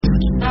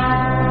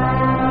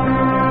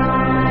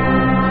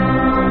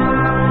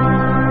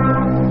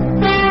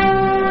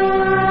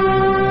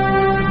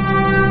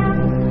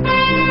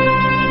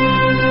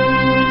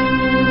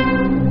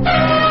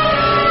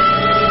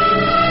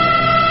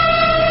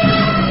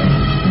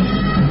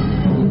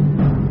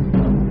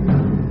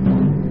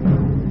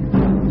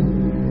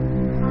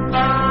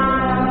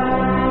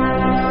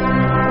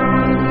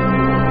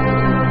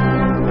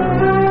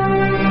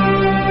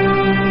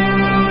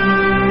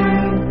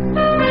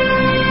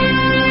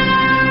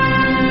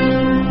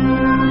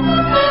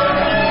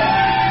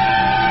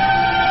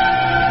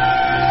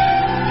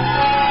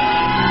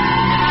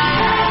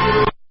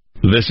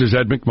This is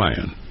Ed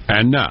McMahon.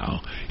 And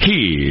now,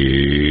 here's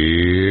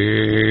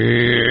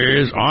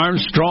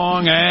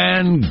Armstrong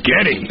and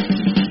Getty.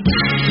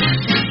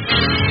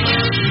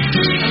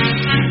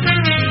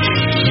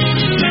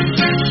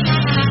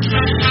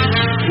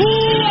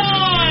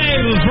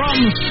 Live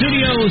from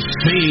Studio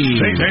C.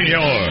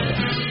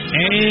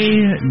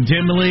 A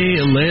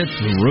dimly lit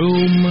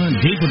room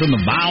deep within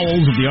the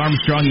bowels of the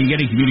Armstrong and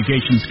Getty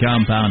Communications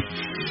compound.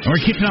 And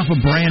we're kicking off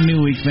a brand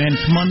new week, man.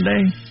 It's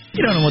Monday.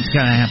 You don't know what's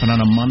going to happen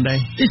on a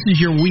Monday. This is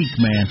your week,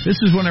 man. This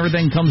is when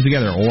everything comes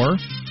together. Or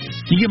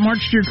you get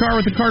marched to your car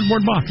with a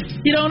cardboard box.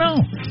 You don't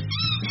know.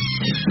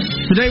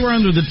 Today we're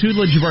under the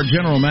tutelage of our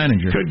general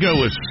manager. Could go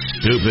with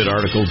stupid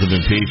articles of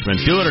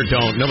impeachment. Do it or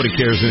don't. Nobody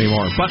cares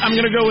anymore. But I'm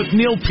going to go with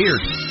Neil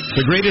Peart,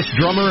 the greatest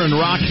drummer in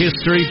rock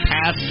history,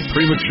 passed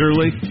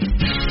prematurely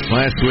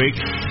last week.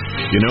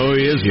 You know who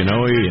he is? You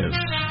know who he is.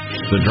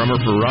 The drummer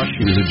for Rush.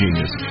 He was a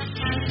genius.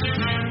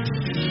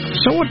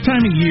 So what time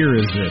of year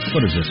is this?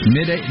 What is this,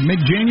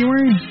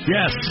 mid-January?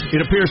 Yes,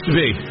 it appears to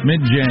be.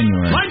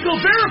 Mid-January.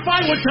 Michael,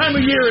 verify what time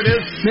of year it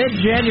is.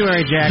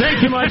 Mid-January, Jack.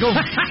 Thank you, Michael.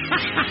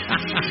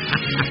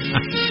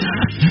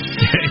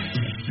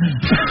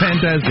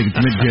 Fantastic. It's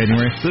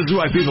mid-January. This is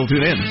why people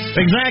tune in.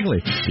 Exactly.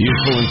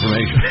 Useful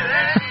information.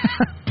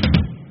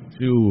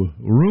 To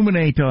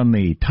ruminate on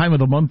the time of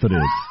the month it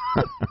is.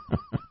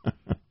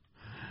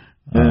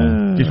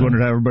 Just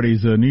wondered how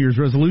everybody's New Year's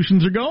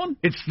resolutions are going.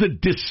 It's the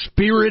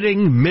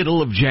dispiriting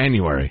middle of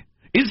January.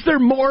 Is there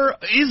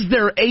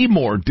a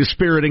more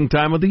dispiriting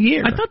time of the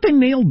year? I thought they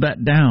nailed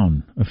that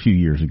down a few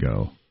years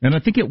ago. And I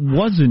think it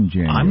was in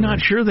January. I'm not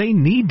sure they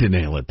need to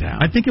nail it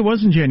down. I think it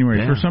was in January.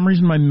 Yeah. For some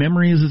reason, my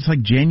memory is it's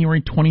like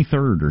January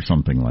 23rd or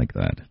something like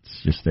that.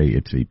 It's just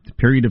a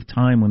period of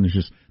time when there's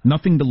just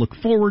nothing to look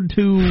forward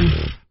to.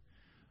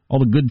 All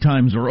the good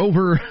times are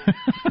over.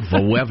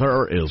 The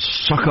weather is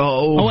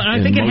sucko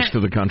in most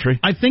of the country.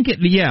 I think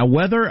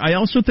weather. I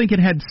also think it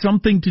had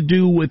something to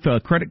do with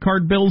credit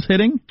card bills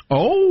hitting.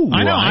 Oh,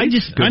 I know. right.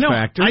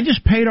 Factor. I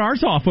just paid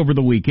ours off over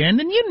the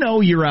weekend, and you know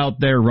you're out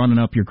there running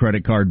up your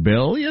credit card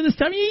bill. Yeah, this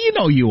time you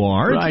know you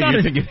are. Right,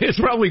 you think it's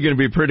probably going to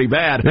be pretty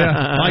bad. Yeah,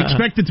 I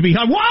expect it to be.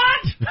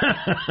 What?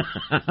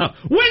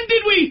 When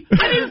did we?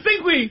 I didn't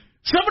think we.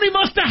 Somebody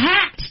must have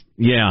hacked.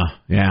 Yeah.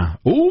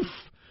 Oof.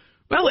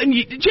 Well, and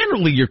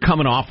generally you're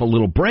coming off a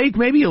little break,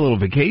 maybe a little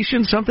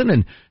vacation, something,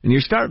 and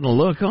you're starting to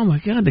look, oh, my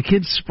God, the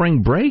kids'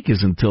 spring break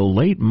is until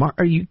late March.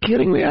 Are you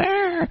kidding me?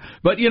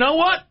 But you know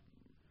what?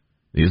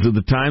 These are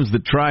the times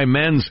that try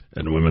men's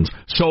and women's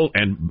soul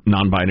and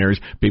non-binaries,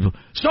 people,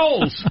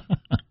 souls.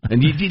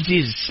 And you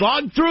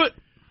slog through it.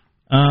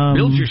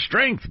 Build your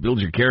strength, build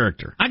your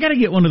character. I got to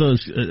get one of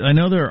those. I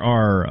know there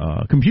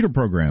are computer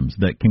programs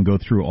that can go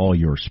through all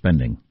your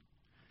spending,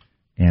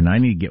 and I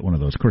need to get one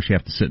of those. Of course, you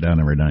have to sit down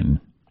every night and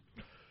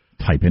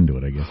type into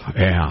it, I guess.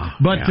 Yeah.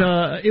 But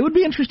it would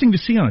be interesting to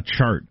see on a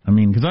chart. I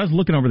mean, because I was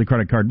looking over the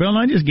credit card bill, and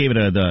I just gave it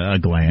a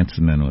glance,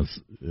 and then was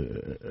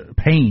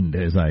pained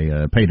as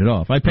I paid it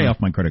off. I pay off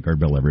my credit card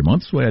bill every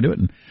month. That's the way I do it.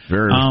 And,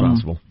 very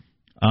responsible.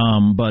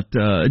 But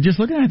just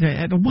looking at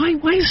it, why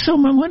so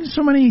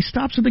many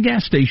stops at the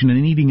gas station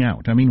and eating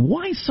out? I mean,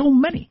 why so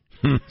many?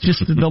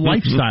 Just the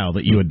lifestyle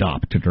that you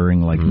adopt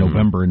during, like,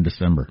 November and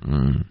December.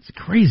 It's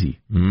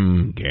crazy.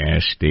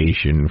 Gas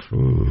station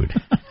food.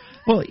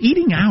 Well,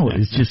 eating out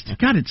is just,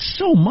 God, it's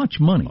so much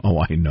money. Oh,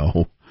 I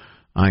know.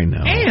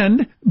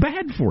 And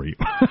bad for you.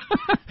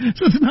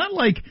 So it's not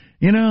like,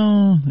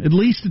 at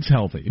least it's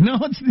healthy. No,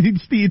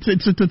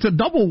 it's a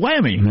double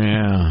whammy.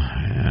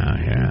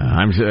 Yeah.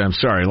 I'm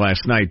sorry.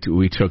 Last night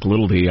we took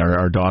Little D,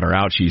 our daughter,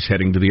 out. She's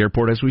heading to the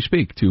airport as we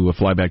speak to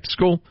fly back to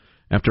school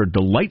after a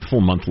delightful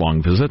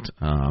month-long visit.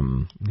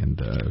 And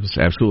it was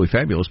absolutely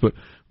fabulous. But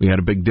we had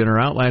a big dinner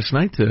out last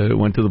night.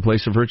 Went to the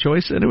place of her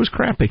choice, and it was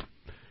crappy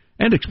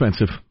and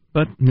expensive.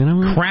 But,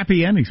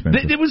 crappy and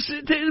expensive. It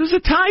was a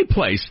Thai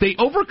place. They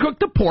overcooked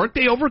the pork.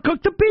 They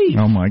overcooked the beef.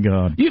 Oh, my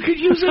God. You could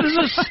use it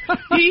as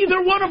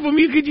either one of them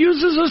you could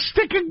use as a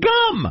stick of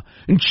gum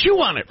and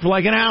chew on it for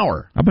like an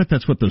hour. I bet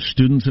that's what those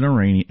students in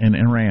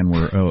Iran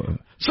were.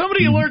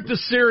 Somebody alert the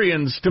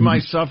Syrians to my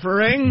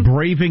suffering.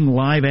 Braving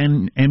live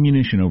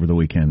ammunition over the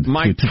weekend.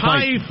 My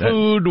Thai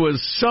food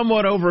was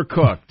somewhat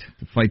overcooked.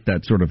 To fight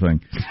that sort of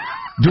thing.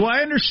 Do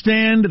I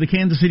understand the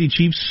Kansas City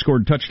Chiefs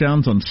scored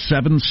touchdowns on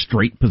 7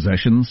 straight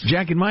possessions?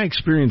 Jack, in my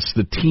experience,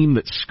 the team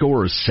that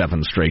scores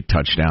 7 straight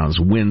touchdowns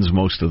wins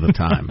most of the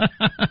time.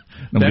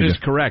 That is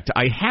correct.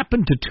 I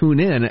happened to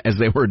tune in as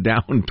they were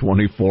down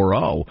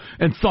 24-0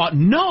 and thought,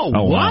 what?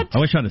 Wow. I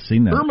wish I'd have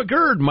seen that. Irma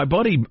Gerd, my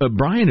buddy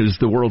Brian, who's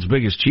the world's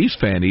biggest Chiefs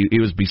fan, he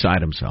was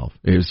beside himself.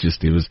 He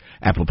was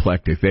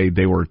apoplectic.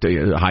 They were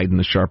hiding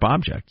the sharp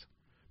objects.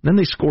 Then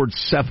they scored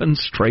 7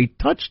 straight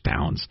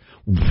touchdowns.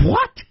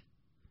 What?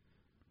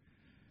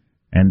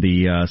 And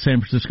the San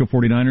Francisco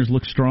 49ers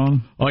look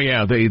strong? Oh,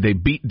 yeah. They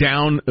beat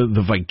down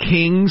the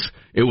Vikings.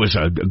 It was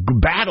a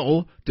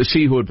battle to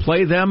see who would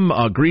play them.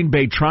 Green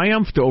Bay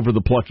triumphed over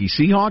the plucky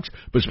Seahawks.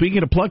 But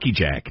speaking of plucky,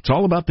 Jack, it's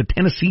all about the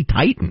Tennessee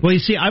Titans. Well, you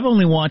see, I've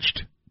only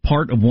watched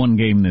part of one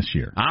game this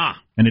year.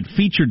 And it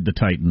featured the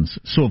Titans,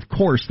 so of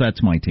course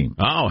that's my team.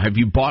 Oh, have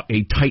you bought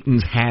a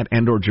Titans hat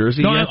and or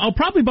jersey yet? I'll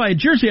probably buy a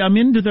jersey. I'm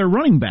into their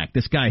running back,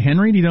 this guy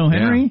Henry. Do you know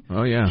Henry? Yeah.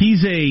 Oh, yeah.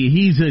 He's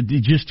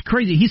just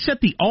crazy. He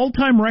set the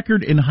all-time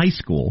record in high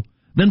school,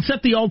 then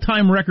set the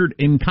all-time record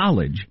in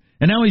college.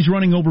 And now he's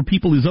running over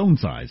people his own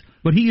size.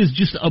 But he is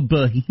just a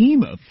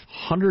behemoth.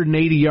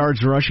 180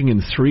 yards rushing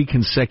in 3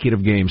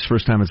 consecutive games.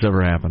 First time it's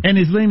ever happened. And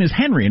his name is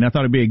Henry, and I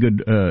thought it'd be a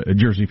good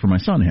jersey for my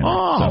son, Henry.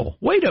 Oh,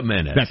 wait a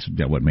minute. That's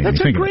what made me think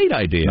That's a great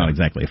of it. idea. Not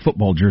exactly a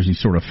football jersey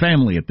sort of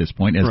family at this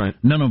point, as right.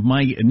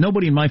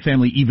 nobody in my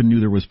family even knew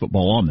there was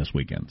football on this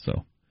weekend.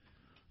 So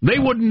they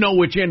wouldn't know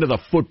which end of the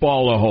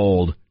football to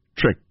hold.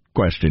 Trick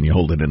question. You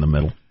hold it in the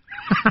middle.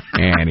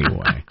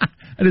 Anyway.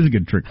 That is a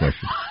good trick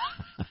question.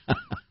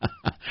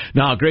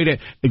 No, great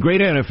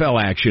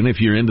NFL action if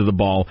you're into the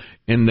ball.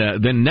 And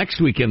then next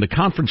weekend, the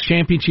conference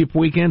championship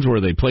weekends where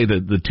they play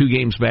the 2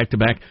 games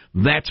back-to-back,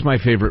 that's my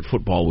favorite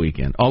football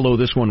weekend, although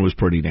this one was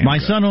pretty damn My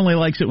good. son only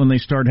likes it when they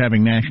start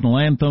having national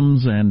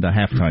anthems and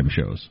halftime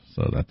shows.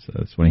 So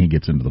that's when he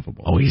gets into the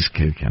football. Oh, he's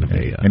kind of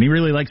a... and he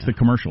really likes the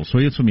commercials. So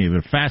it's when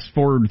you fast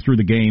forward through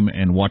the game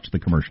and watch the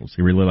commercials.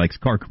 He really likes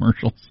car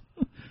commercials.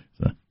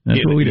 That's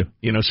what we do.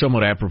 You know,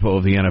 somewhat apropos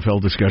of the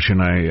NFL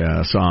discussion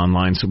I saw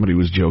online, somebody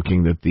was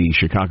joking that the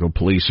Chicago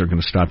police are going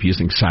to stop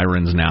using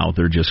sirens now.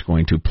 They're just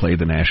going to play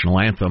the national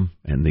anthem,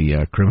 and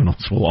the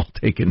criminals will all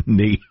take a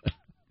knee,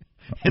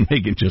 and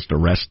they can just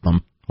arrest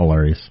them.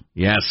 Hilarious.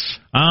 Yes.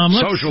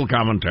 Social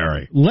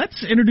commentary.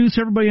 Let's introduce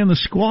everybody on the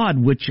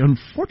squad, which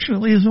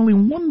unfortunately is only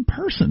one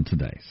person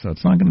today, so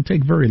it's not going to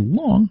take very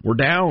long. We're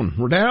down.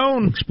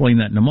 We'll explain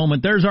that in a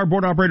moment. There's our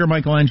board operator,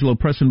 Michelangelo,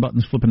 pressing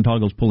buttons, flipping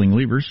toggles, pulling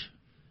levers.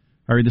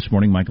 How are you this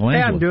morning, Michelangelo?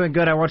 Hey, I'm doing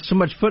good. I watched so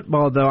much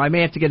football, though. I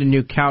may have to get a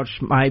new couch.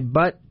 My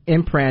butt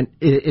imprint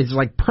is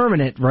like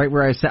permanent right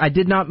where I sat. I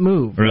did not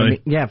move.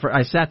 Really?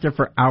 I sat there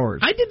for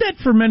hours. I did that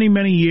for many,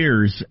 many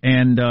years,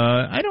 and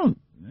I don't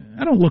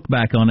look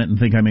back on it and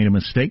think I made a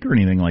mistake or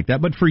anything like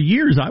that. But for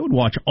years, I would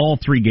watch all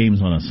 3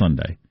 games on a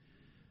Sunday.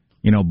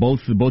 You know,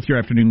 both your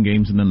afternoon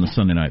games and then the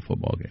Sunday night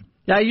football game.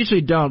 Yeah, I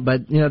usually don't,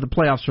 but, the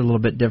playoffs are a little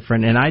bit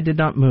different, and I did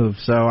not move.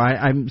 So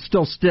I'm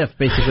still stiff,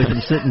 basically,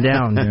 from sitting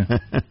down.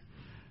 Yeah.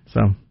 So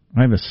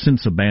I have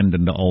since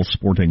abandoned all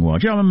sporting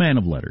watch. I'm a man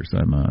of letters.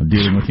 I'm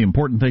dealing with the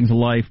important things of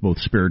life, both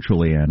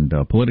spiritually and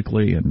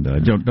politically, and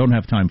don't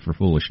have time for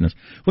foolishness,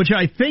 which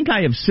I think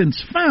I have since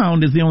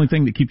found is the only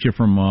thing that keeps you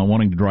from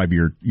wanting to drive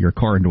your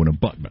car into an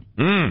abutment,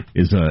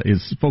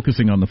 is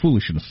focusing on the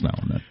foolishness now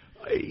and then.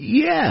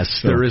 Yes,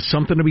 so, there is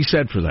something to be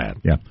said for that.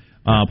 Yeah.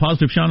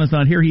 Positive Sean is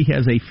not here. He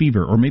has a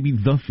fever, or maybe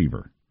the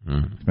fever,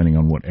 depending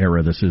on what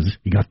era this is.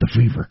 He got the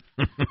fever.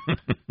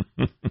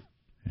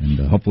 And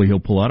hopefully he'll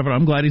pull out of it.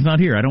 I'm glad he's not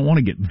here. I don't want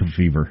to get the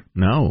fever.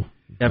 No.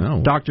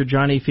 Dr.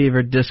 Johnny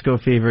fever, disco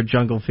fever,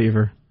 jungle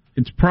fever.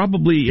 It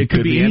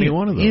could be any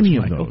one of those. Any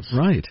of those.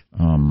 Right.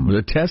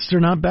 The tests are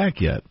not back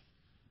yet.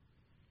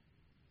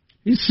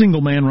 He's a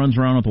single man, runs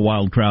around with a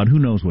wild crowd. Who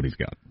knows what he's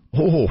got?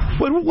 Oh,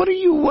 what are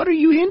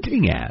you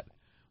hinting at?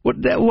 What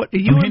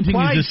you I'm hinting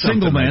he's a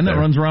single man that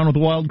runs around with a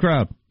wild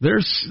crowd.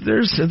 There's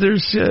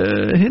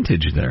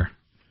hintage there.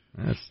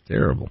 That's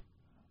terrible.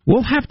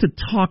 We'll have to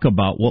talk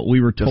about what we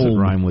were told. Does it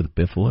rhyme with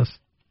bifilus?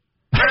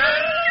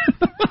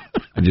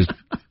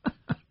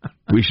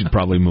 We should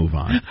probably move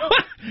on.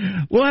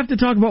 We'll have to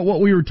talk about what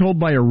we were told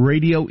by a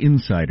radio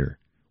insider.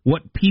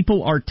 What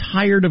people are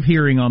tired of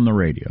hearing on the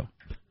radio,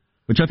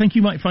 which I think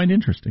you might find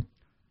interesting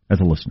as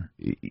a listener.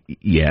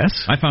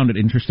 Yes. I found it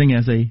interesting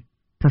as a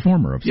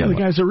performer of somewhat. Yeah,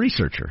 the guy's a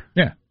researcher.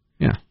 Yeah.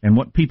 Yeah. And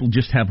what people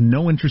just have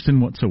no interest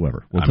in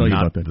whatsoever. We'll tell you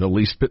about that. I'm not the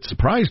least bit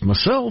surprised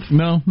myself.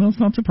 No, it's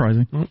not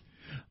surprising.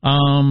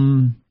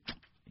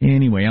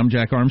 Anyway, I'm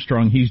Jack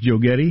Armstrong. He's Joe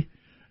Getty.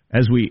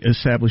 As we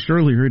established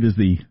earlier, it is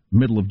the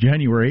middle of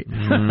January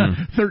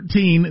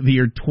 13, the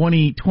year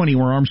 2020.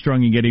 We're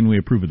Armstrong and Getty, and we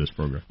approve of this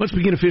program. Let's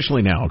begin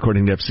officially now.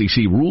 According to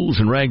FCC rules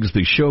and regs,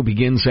 the show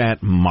begins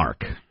at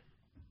mark.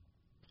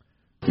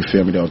 You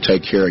feel me? They'll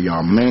take care of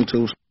y'all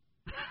mentals.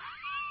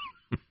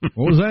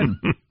 What was that?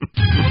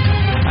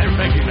 I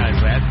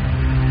recognize that.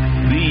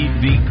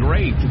 The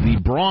great, the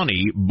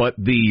brawny, but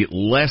the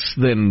less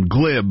than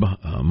glib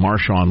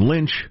Marshawn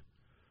Lynch,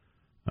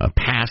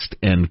 past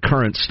and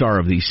current star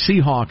of the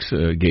Seahawks,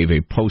 gave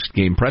a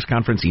post-game press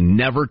conference. He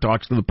never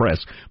talks to the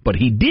press, but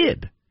he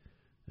did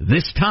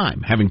this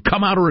time. Having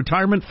come out of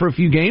retirement for a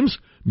few games,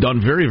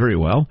 done very, very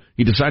well,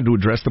 he decided to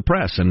address the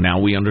press, and now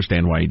we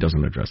understand why he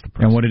doesn't address the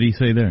press. And what did he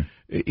say there?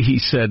 He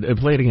said,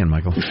 play it again,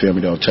 Michael. You feel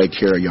me? They'll take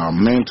care of y'all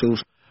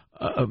mentals.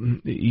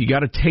 You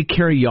got to take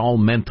care of y'all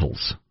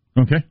mentals.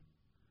 Okay.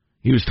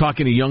 He was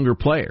talking to younger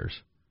players,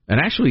 and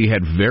actually he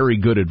had very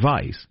good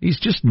advice. He's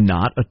just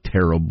not a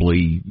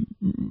terribly...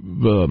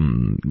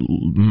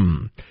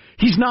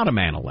 he's not a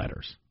man of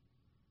letters.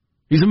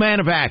 He's a man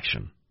of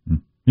action.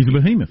 He's a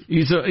behemoth.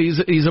 He's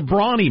a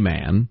brawny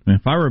man.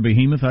 If I were a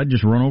behemoth, I'd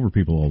just run over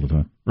people all the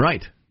time.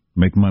 Right.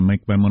 Make my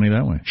money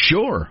that way.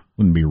 Sure.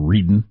 Wouldn't be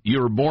reading.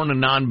 You were born a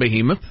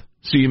non-behemoth.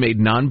 So you made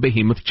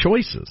non-behemoth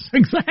choices.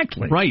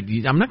 Exactly. Right.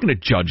 I'm not going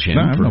to judge him.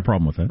 No, I have no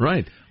problem with that.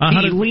 Right.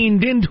 He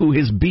leaned into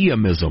his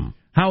BMism.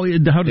 How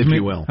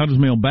does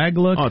mailbag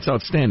look? Oh, it's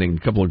outstanding. A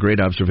couple of great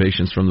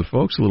observations from the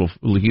folks. A little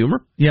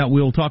humor. Yeah,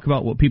 we'll talk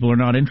about what people are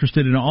not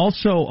interested in.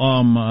 Also,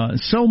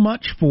 so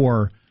much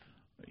for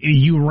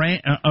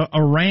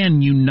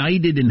Iran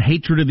united in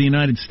hatred of the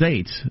United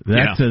States.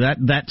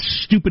 That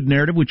stupid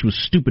narrative, which was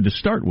stupid to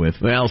start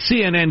with. Well,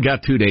 CNN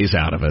got 2 days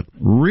out of it.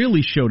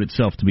 Really showed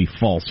itself to be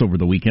false over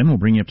the weekend. We'll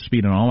bring you up to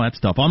speed on all that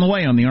stuff on the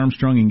way on the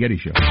Armstrong and Getty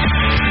Show.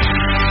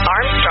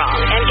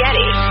 Armstrong and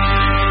Getty.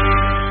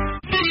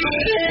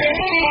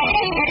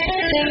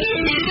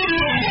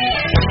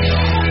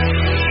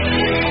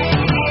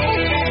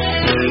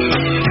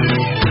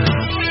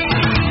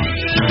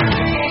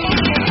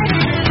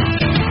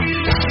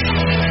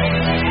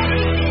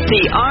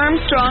 The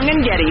Armstrong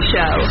and Getty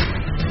Show.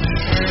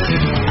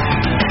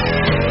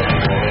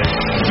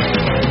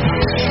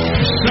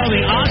 So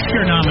the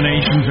Oscar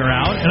nominations are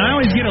out, and I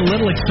always get a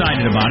little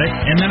excited about it,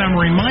 and then I'm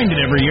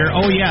reminded every year,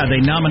 oh yeah, they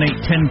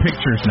nominate 10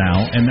 pictures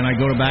now, and then I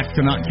go back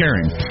to not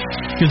caring.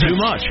 Too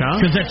much,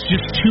 huh? Because that's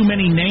just too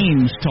many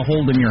names to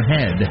hold in your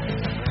head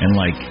and,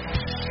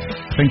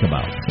 think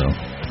about. So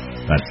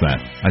that's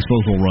that. I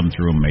suppose we'll run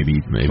through them maybe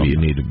you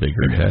need a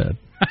bigger head.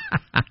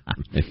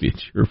 Maybe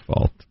it's your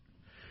fault.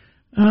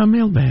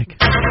 Mailbag.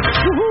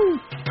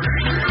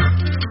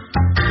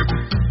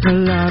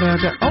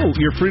 Oh,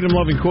 your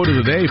freedom-loving quote of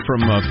the day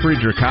from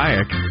Friedrich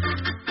Hayek.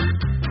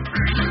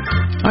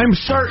 I'm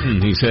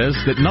certain, he says,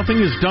 that nothing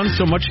is done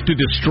so much to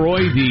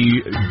destroy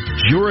the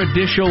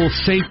juridical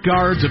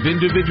safeguards of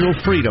individual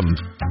freedom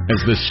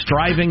as the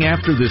striving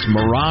after this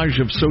mirage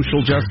of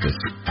social justice.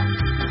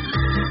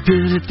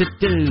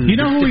 You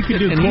know who we could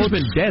do and quotes?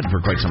 He's been dead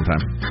for quite some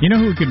time. You know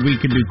who we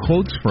could do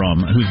quotes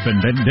from who's been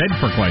dead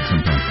for quite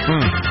some time?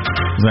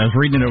 Because I was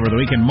reading it over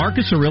the weekend.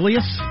 Marcus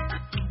Aurelius.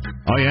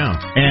 Oh, yeah.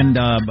 And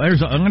I'm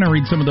going to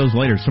read some of those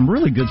later. Some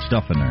really good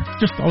stuff in there.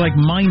 Just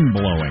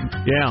mind-blowing.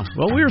 Yeah.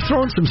 Well, we were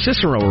throwing some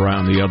Cicero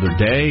around the other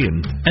day.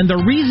 And the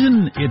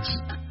reason it's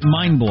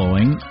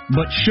mind-blowing,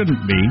 but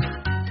shouldn't be,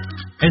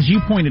 as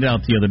you pointed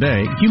out the other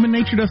day, human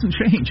nature doesn't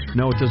change.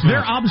 No, it does not.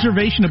 Their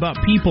observation about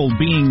people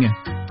being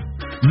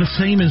the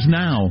same as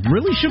now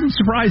really shouldn't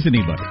surprise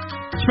anybody,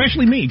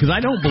 especially me, because I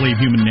don't believe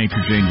human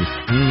nature changes.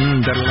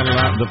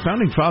 The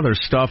Founding Fathers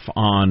stuff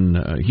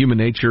on human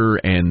nature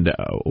and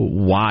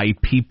why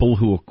people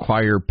who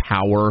acquire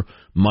power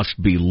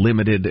must be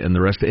limited and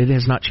the rest, it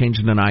has not changed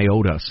an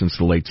iota since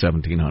the late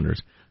 1700s.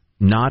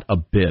 Not a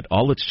bit.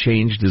 All that's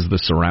changed is the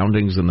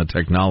surroundings and the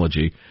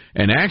technology.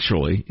 And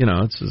actually,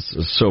 it's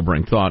a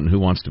sobering thought, and who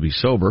wants to be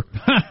sober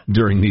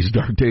during these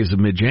dark days of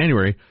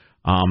mid-January?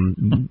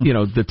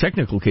 The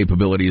technical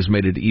capability has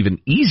made it even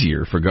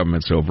easier for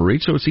governments to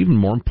overreach, so it's even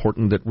more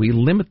important that we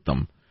limit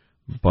them.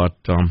 But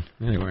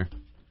anyway,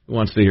 who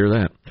wants to hear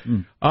that?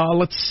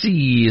 Let's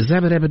see.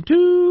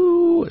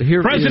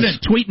 Here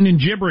President tweeting in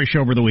gibberish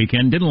over the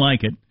weekend. Didn't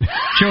like it.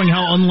 Showing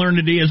how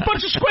unlearned he is.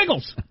 Bunch of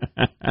squiggles.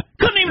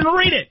 Couldn't even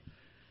read it.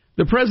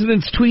 The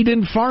president's tweet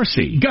in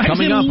Farsi.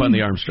 Coming up on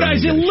the Armstrong.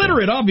 Guy's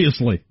illiterate,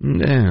 obviously.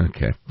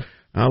 Okay.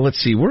 Let's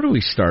see, where do we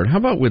start? How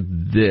about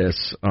with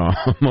this?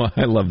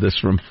 I love this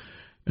from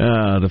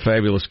the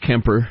fabulous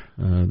Kemper,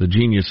 the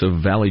genius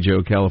of Valley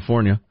Joe,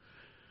 California.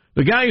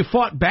 The guy who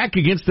fought back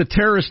against the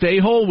terrorist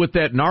a-hole with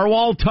that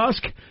narwhal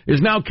tusk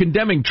is now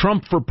condemning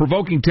Trump for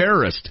provoking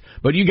terrorists.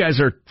 But you guys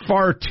are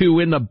far too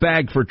in the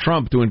bag for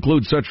Trump to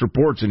include such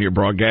reports in your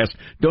broadcast.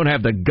 Don't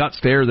have the guts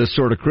to air this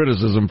sort of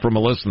criticism from a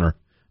listener.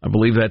 I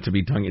believe that to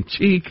be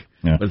tongue-in-cheek,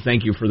 but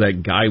thank you for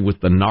that guy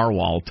with the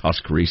narwhal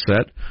tusk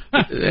reset.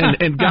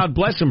 and God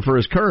bless him for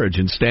his courage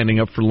in standing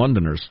up for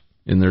Londoners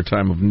in their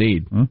time of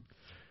need.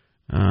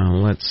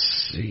 Let's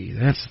see.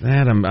 That's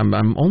that.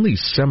 I'm only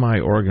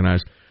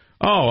semi-organized.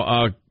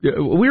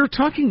 We were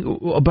talking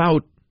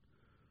about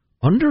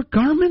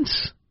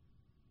undergarments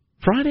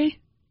Friday?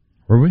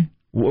 Were we?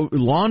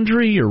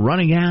 Laundry or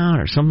running out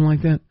or something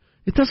like that.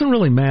 It doesn't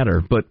really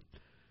matter, but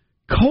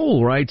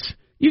Cole writes,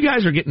 you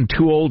guys are getting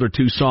too old or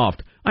too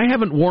soft. I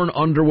haven't worn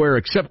underwear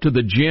except to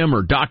the gym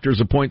or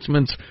doctor's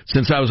appointments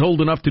since I was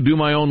old enough to do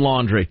my own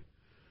laundry.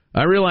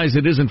 I realize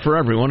it isn't for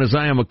everyone, as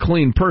I am a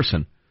clean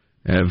person.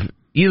 Have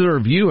either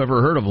of you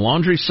ever heard of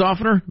laundry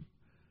softener?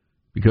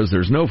 Because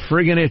there's no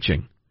friggin'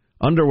 itching.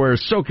 Underwear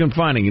is so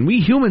confining, and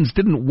we humans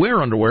didn't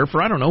wear underwear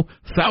for,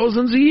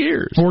 thousands of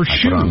years. Or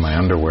shoes. I put on my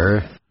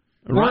underwear.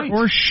 Right.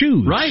 Or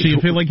shoes. Right. So you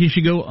feel like you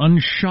should go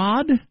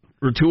unshod?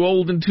 Or too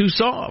old and too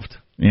soft.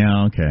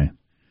 Yeah, okay.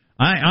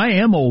 I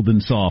am old and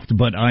soft,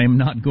 but I'm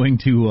not going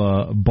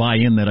to buy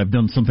in that I've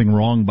done something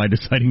wrong by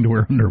deciding to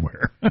wear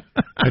underwear.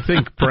 I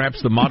think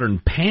perhaps the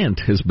modern pant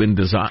has been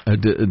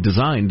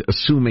designed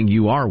assuming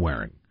you are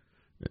wearing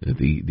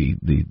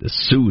the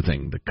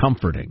soothing, the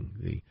comforting,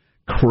 the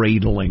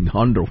cradling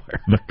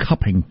underwear. The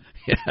cupping.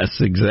 Yes,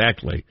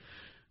 exactly.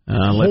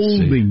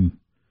 Holding.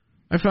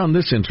 I found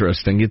this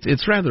interesting.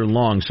 It's rather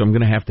long, so I'm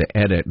going to have to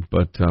edit,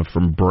 but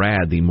from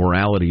Brad, The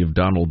Morality of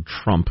Donald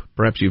Trump.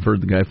 Perhaps you've heard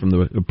the guy from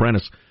The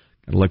Apprentice,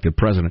 got elected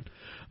president.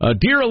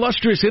 Dear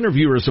illustrious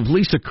interviewers of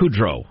Lisa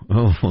Kudrow.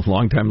 Oh,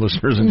 long-time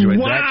listeners enjoyed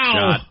that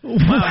shot.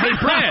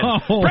 Wow.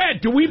 Hey,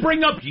 Brad, do we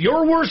bring up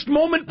your worst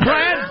moment,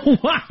 Brad?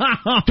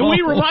 Wow. Do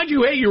we remind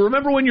you, hey, you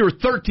remember when you were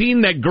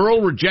 13, that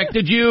girl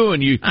rejected you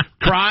and you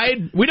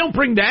cried? We don't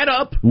bring that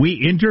up. We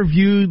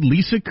interviewed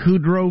Lisa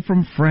Kudrow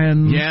from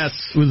Friends. Yes.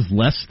 It was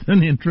less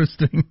than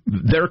interesting.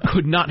 There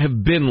could not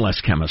have been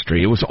less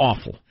chemistry. It was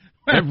awful.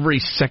 Every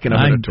second of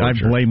it a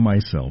torture. I blame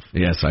myself.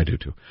 Yes, I do,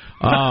 too.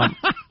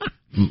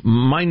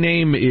 My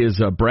name is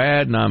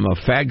Brad, and I'm a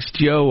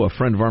Fagstio, a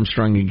friend of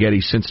Armstrong and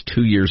Getty since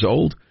 2 years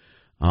old.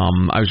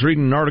 I was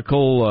reading an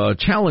article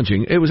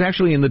challenging. It was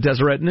actually in the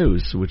Deseret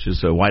News, which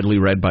is widely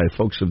read by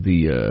folks of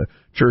the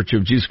Church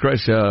of Jesus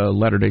Christ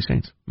Latter-day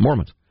Saints,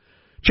 Mormons,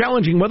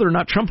 challenging whether or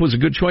not Trump was a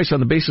good choice on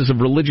the basis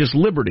of religious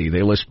liberty.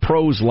 They list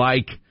pros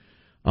like,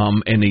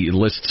 and he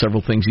lists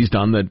several things he's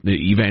done that the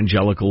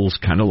evangelicals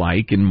kind of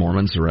like, and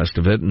Mormons, the rest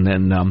of it, and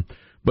then...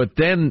 But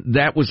then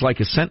that was like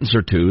a sentence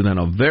or two, then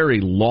a very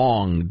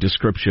long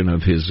description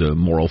of his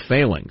moral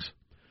failings.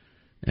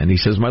 And he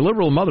says, my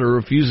liberal mother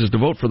refuses to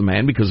vote for the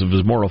man because of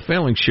his moral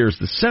failings, shares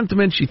the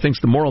sentiment. She thinks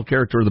the moral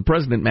character of the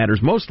president matters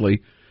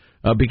mostly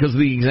because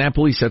of the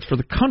example he sets for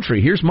the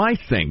country. Here's my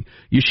thing.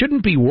 You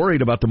shouldn't be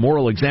worried about the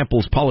moral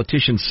examples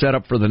politicians set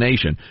up for the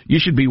nation. You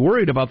should be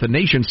worried about the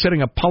nation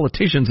setting up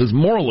politicians as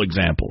moral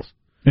examples.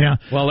 Yeah.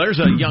 Well, there's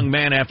a young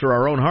man after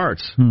our own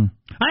hearts.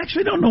 I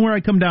actually don't know where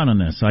I come down on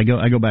this. I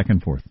go back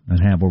and forth and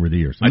have over the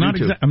years. I'm not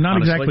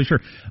exactly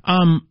sure.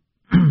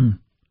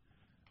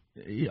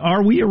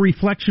 Are we a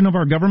reflection of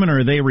our government, or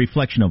are they a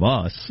reflection of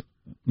us?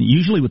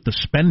 Usually with the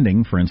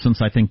spending, for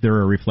instance, I think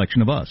they're a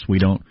reflection of us. We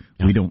don't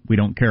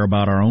care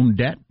about our own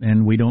debt,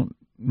 and we don't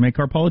make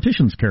our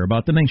politicians care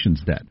about the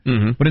nation's debt.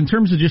 Mm-hmm. But in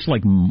terms of just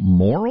like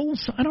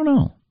morals, I don't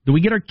know. Do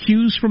we get our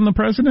cues from the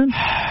president?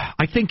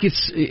 I think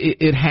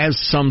it has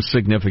some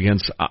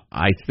significance.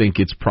 I think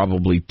it's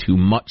probably too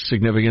much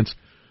significance.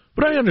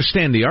 But I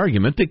understand the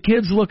argument that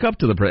kids look up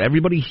to the president.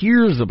 Everybody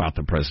hears about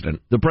the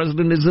president. The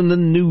president is in the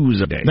news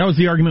today. That was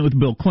the argument with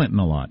Bill Clinton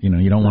a lot.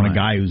 You don't want a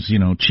guy who's,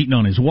 cheating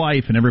on his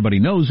wife and everybody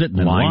knows it and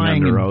then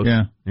lying under oath.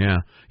 Yeah.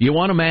 You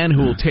want a man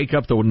who will take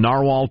up the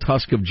narwhal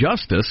tusk of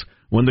justice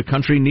when the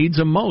country needs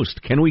him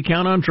most. Can we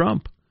count on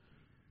Trump?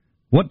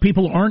 What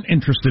people aren't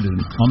interested in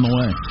on the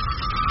way.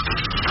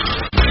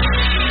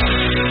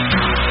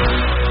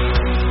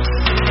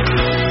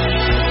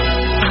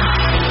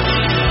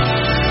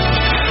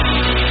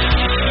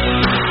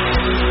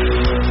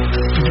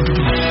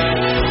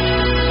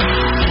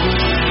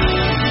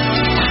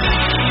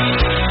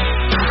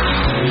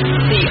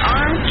 The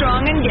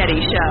Armstrong and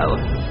Getty Show.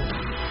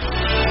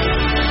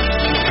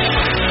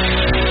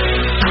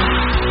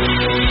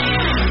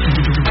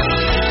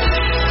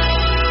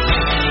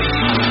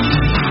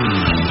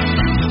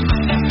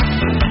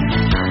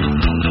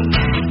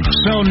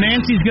 So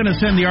Nancy's going to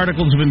send the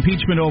articles of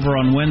impeachment over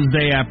on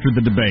Wednesday after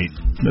the debate.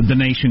 The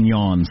nation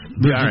yawns.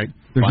 All right.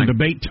 There's a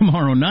debate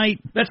tomorrow night.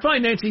 That's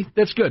fine, Nancy.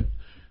 That's good.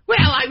 Well,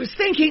 I was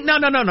thinking,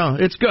 no.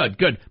 It's good.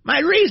 My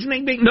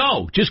reasoning being,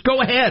 no, just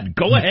go ahead.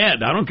 Go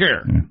ahead. I don't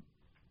care. Yeah.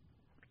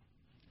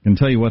 Can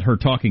tell you what her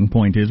talking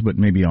point is, but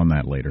maybe on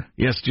that later.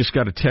 Yes, just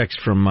got a text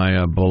from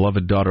my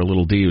beloved daughter,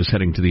 Little D, who's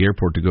heading to the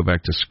airport to go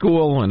back to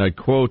school, and I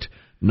quote,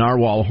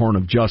 Narwhal Horn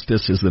of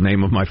Justice is the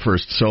name of my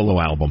first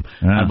solo album.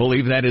 I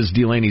believe that is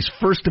Delaney's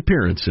first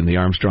appearance in the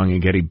Armstrong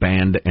and Getty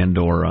band and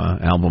or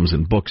albums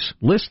and books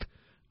list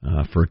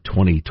for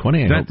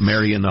 2020. I hope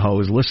Mary in the Ho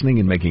is listening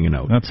and making a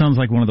note. That sounds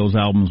like one of those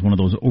albums one of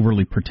those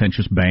overly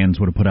pretentious bands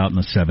would have put out in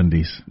the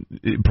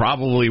 70s.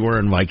 Probably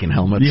wearing Viking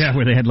helmets. Yeah,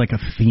 where they had like a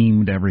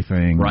themed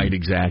everything. Right,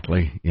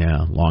 exactly.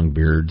 Yeah, long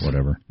beards.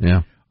 Whatever.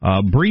 Yeah.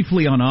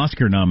 Briefly on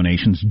Oscar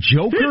nominations,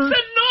 Joker... It's a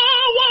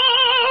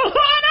Narwhal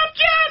Horn of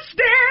Justice!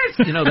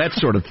 That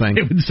sort of thing.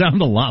 It would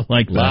sound a lot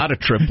like that. A lot of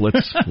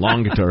triplets,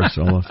 long guitar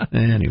solos.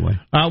 Anyway.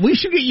 We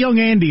should get young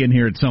Andy in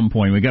here at some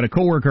point. We got a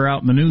coworker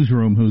out in the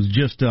newsroom who's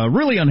just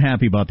really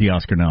unhappy about the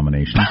Oscar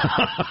nominations.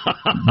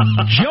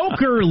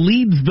 Joker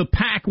leads the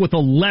pack with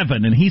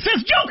 11, and he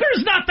says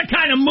Joker's not the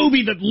kind of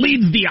movie that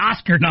leads the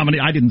Oscar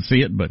nomination. I didn't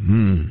see it, but...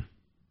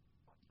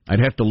 I'd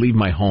have to leave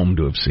my home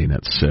to have seen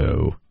it,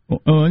 so...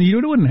 you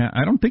wouldn't have.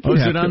 I don't think you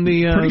have. Is it on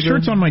the? Pretty sure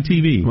it's on my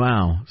TV.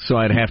 Wow! So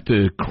I'd have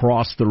to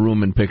cross the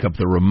room and pick up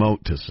the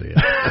remote to see it.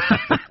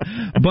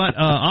 But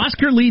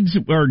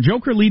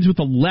Joker leads with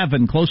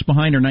 11. Close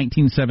behind are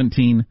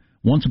 1917,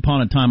 Once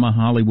Upon a Time in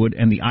Hollywood,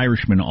 and The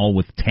Irishman, all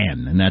with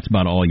 10. And that's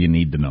about all you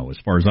need to know, as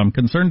far as I'm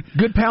concerned.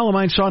 Good pal of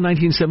mine saw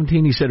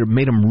 1917. He said it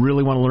made him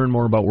really want to learn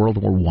more about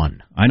World War I.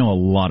 I know a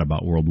lot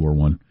about World War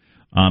I.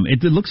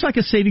 It looks like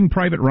a Saving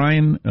Private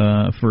Ryan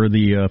for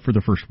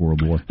the First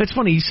World War. That's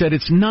funny. He said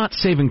it's not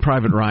Saving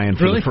Private Ryan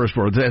for the First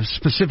World War. That's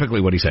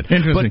specifically what he said.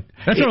 Interesting.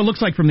 But that's what it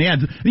looks like from the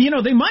ads.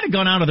 They might have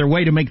gone out of their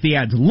way to make the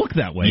ads look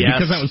that way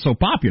because that was so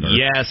popular.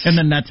 Yes. And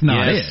then that's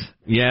not it.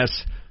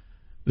 Yes.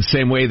 The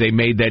same way they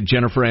made that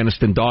Jennifer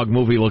Aniston dog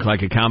movie look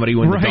like a comedy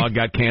when the dog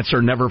got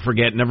cancer. Never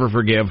Forget, Never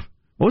Forgive.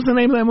 What was the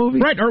name of that movie?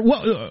 Right, or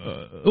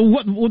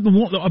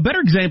a better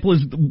example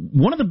is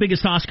one of the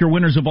biggest Oscar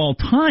winners of all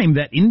time,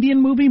 that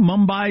Indian movie,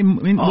 Mumbai.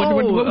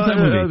 What was that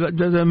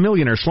movie? The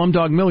Millionaire,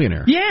 Slumdog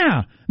Millionaire.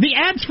 Yeah, the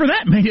ads for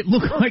that made it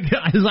look like,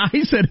 as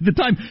I said at the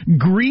time,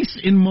 Grease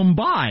in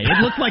Mumbai.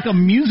 It looked like a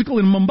musical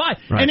in Mumbai,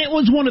 and it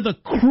was one of the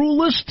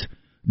cruelest,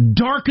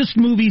 darkest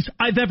movies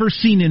I've ever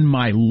seen in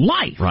my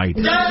life. Right.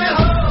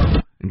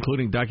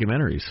 Including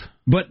documentaries.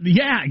 But,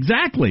 yeah,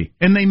 exactly.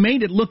 And they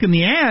made it look in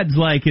the ads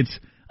like it's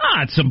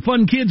some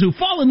fun kids who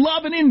fall in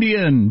love in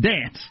India and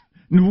dance.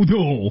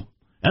 No.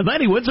 And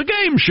then he wins a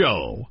game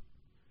show.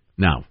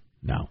 No.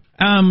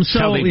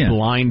 Telling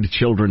blind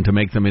children to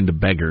make them into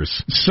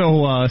beggars.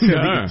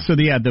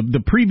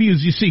 The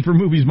previews you see for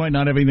movies might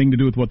not have anything to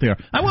do with what they are.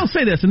 I will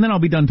say this, and then I'll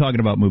be done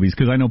talking about movies,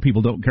 because I know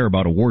people don't care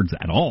about awards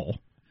at all.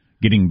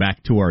 Getting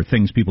back to our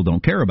things people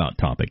don't care about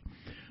topic.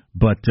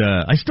 But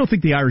I still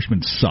think The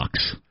Irishman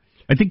sucks.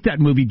 I think that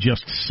movie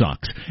just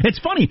sucks. It's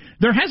funny,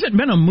 there hasn't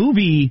been a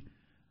movie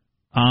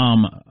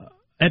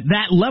at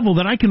that level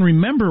that I can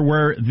remember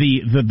where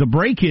the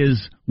break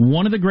is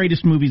one of the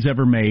greatest movies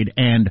ever made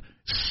and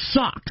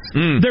sucks.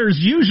 There's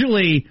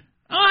usually,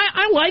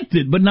 I liked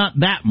it, but not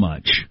that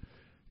much.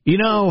 You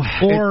know,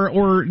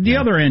 or the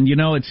other end,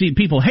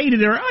 people hated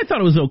it, or I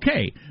thought it was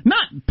okay.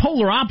 Not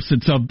polar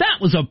opposites of, that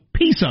was a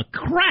piece of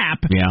crap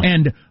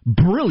and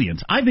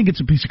brilliance. I think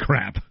it's a piece of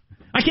crap.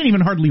 I can't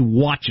even hardly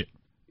watch it.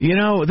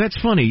 That's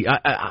funny.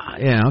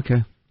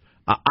 Okay.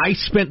 I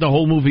spent the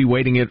whole movie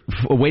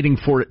waiting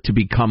for it to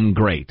become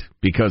great,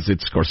 because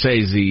it's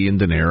Scorsese and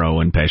De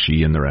Niro and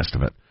Pesci and the rest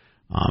of it,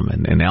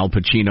 and Al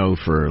Pacino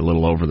for a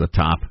little over the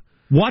top.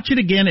 Watch it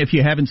again if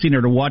you haven't seen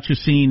it, or watch a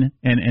scene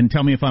and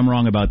tell me if I'm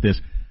wrong about this.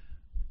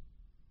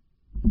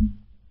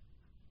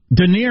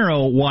 De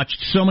Niro watched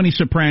so many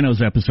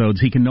Sopranos episodes,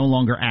 he can no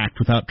longer act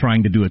without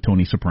trying to do a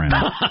Tony Soprano.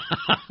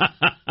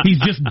 He's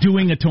just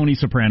doing a Tony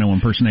Soprano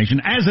impersonation,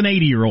 as an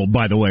 80-year-old,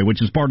 by the way,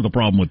 which is part of the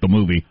problem with the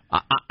movie.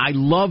 I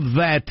love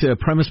that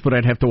premise, but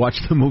I'd have to watch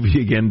the movie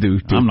again to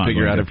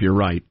figure out if you're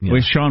right. Yeah.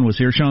 Well, Sean was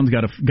here. Sean's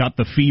got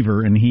the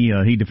fever, and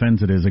he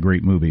defends it as a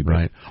great movie. But.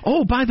 Right.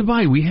 Oh, by the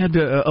by, we had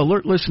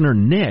alert listener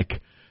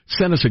Nick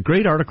sent us a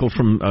great article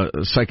from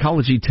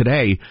Psychology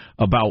Today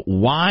about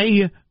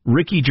why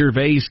Ricky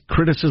Gervais'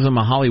 criticism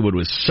of Hollywood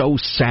was so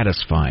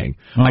satisfying.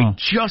 I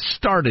just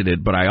started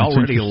it, but I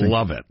already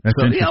love it.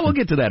 We'll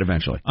get to that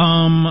eventually.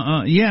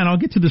 And I'll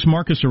get to this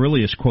Marcus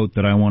Aurelius quote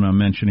that I want to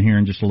mention here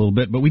in just a little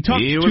bit. But we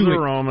talked he was a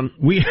Roman.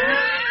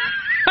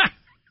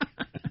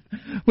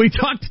 We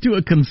talked to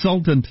a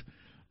consultant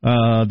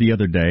the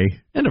other day.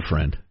 And a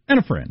friend.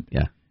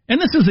 Yeah. And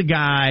this is a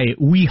guy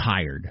we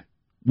hired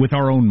with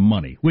our own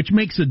money, which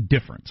makes a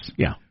difference.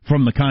 Yeah.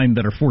 From the kind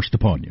that are forced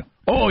upon you.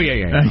 Oh,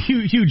 yeah. A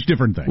huge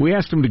different thing. We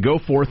asked him to go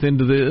forth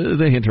into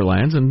the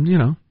hinterlands and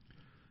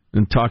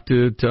talk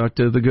to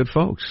the good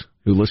folks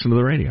who listen to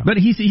the radio. But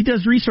he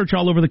does research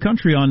all over the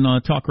country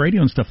on talk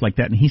radio and stuff like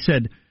that, and he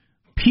said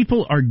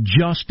people are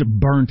just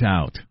burnt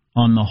out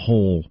on the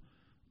whole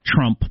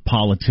Trump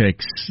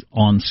politics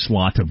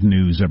onslaught of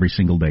news every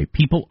single day.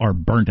 People are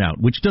burnt out,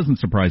 which doesn't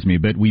surprise me a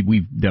bit. We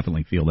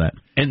definitely feel that.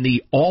 And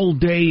the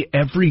all-day,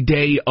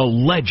 everyday,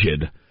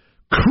 alleged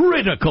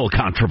critical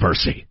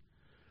controversy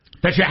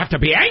that you have to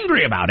be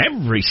angry about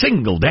every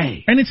single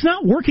day. And it's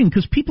not working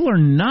because people are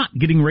not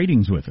getting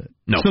ratings with it.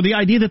 No. So the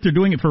idea that they're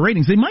doing it for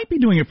ratings, they might be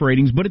doing it for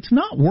ratings, but it's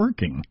not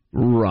working.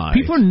 Right.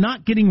 People are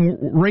not getting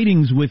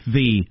ratings with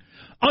a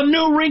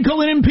new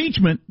wrinkle in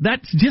impeachment.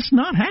 That's just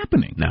not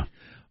happening. No.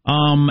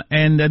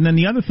 And then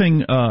the other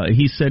thing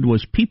he said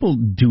was people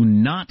do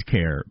not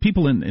care.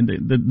 People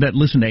that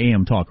listen to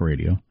AM talk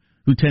radio,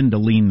 who tend to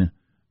lean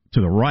to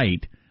the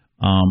right,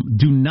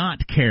 do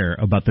not care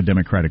about the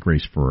Democratic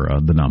race for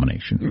the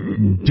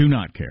nomination. Do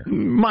not care.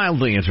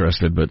 Mildly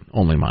interested, but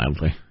only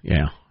mildly.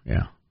 Yeah.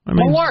 I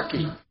mean,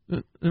 malarkey.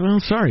 Well,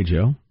 sorry,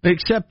 Joe.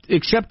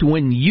 Except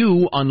when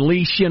you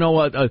unleash,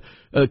 a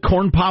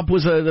Corn Pop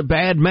was a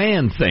bad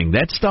man thing.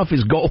 That stuff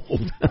is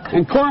gold.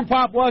 And Corn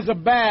Pop was a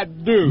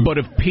bad dude. But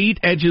if Pete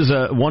edges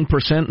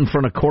 1% in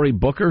front of Cory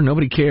Booker,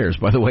 nobody cares.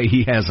 By the way,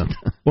 he hasn't.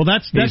 Well,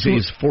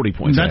 he's 40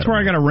 points. That's where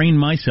I got to rein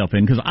myself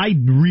in, because I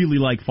really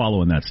like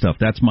following that stuff.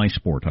 That's my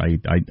sport.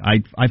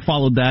 I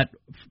followed that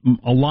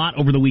a lot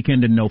over the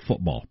weekend and no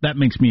football. That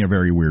makes me a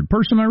very weird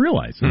person, I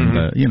realize. And,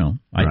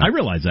 I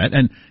realize that.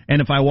 And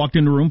if I walked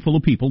into a room full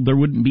of people, there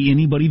wouldn't be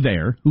anybody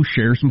there who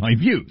shares my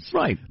views.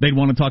 Right. They'd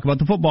want to talk about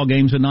the football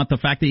games and not the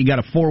fact that you got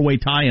a four-way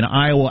tie in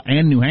Iowa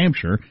and New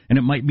Hampshire, and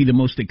it might be the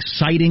most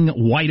exciting,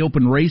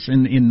 wide-open race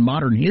in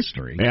modern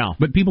history. Yeah.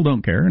 But people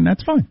don't care, and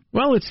that's fine.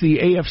 Well, it's the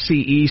AFC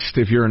East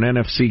if you're an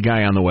NFC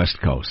guy on the West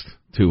Coast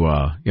to,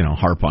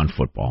 harp on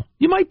football.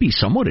 You might be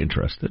somewhat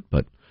interested,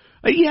 but...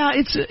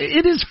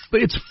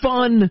 it's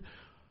fun,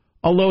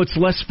 although it's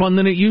less fun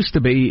than it used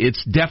to be.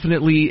 It's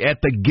definitely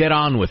at the get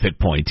on with it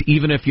point.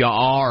 Even if you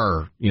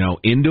are,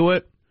 into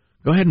it,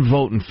 go ahead and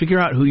vote and figure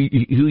out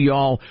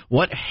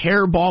what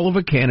hairball of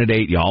a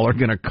candidate y'all are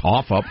going to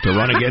cough up to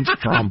run against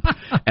Trump,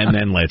 and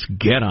then let's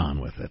get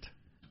on with it.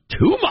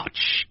 too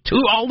much,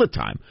 all the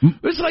time.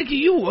 It's like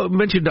you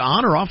mentioned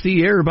on or off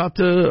the air about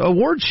the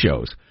award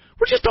shows.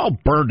 We're just all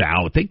burned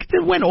out. They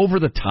went over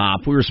the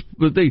top.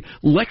 They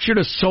lectured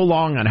us so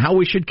long on how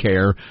we should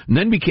care, and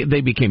then they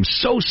became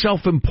so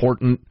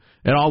self-important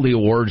at all the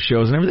award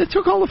shows and everything. They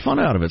took all the fun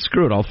out of it.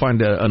 Screw it. I'll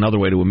find another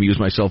way to amuse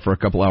myself for a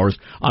couple hours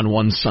on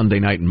one Sunday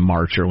night in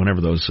March or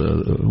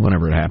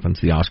whenever it happens,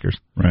 the Oscars.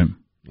 Right.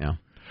 Yeah.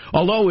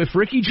 Although if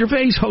Ricky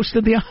Gervais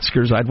hosted the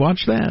Oscars, I'd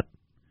watch that.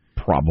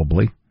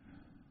 Probably.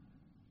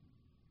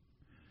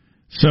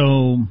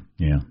 So,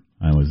 yeah.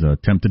 I was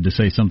tempted to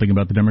say something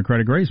about the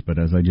Democratic race, but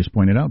as I just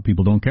pointed out,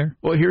 people don't care.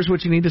 Well, here's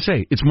what you need to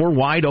say. It's more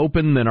wide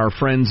open than our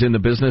friends in the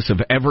business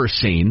have ever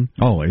seen.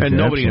 Oh, and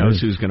nobody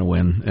knows who's going to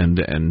win.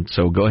 And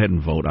so go ahead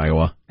and vote,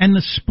 Iowa. And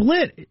the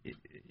split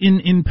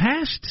in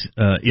past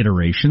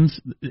iterations,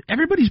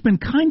 everybody's been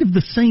kind of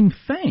the same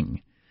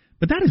thing.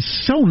 But that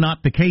is so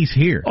not the case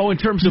here. Oh, in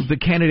terms of the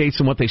candidates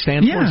and what they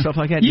stand for and stuff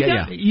like that?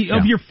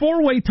 Of your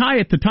four-way tie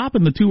at the top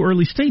in the two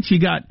early states, you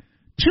got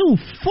two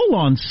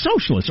full-on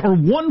socialists, or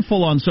one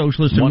full-on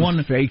socialist and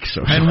one fake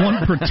socialist. And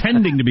one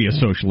pretending to be a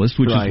socialist,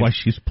 which is why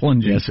she's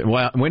plunging. Yes,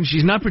 well, when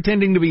she's not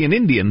pretending to be an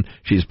Indian,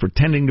 she's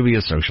pretending to be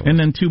a socialist. And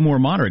then two more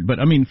moderate. But,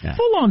 I mean,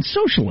 full-on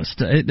socialist,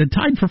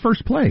 tied for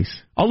first place.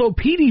 Although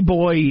Petey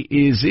Boy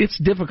it's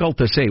difficult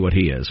to say what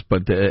he is,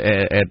 but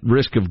at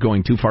risk of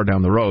going too far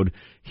down the road,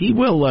 he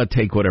will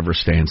take whatever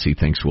stance he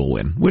thinks will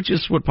win, which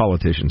is what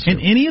politicians do.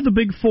 And any of the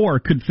big four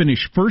could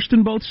finish first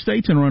in both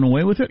states and run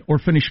away with it, or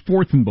finish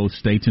fourth in both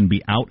states and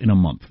be out in a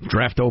month.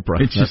 Draft Oprah.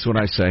 That's what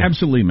I say.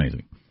 Absolutely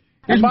amazing.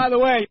 And by the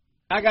way,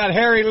 I got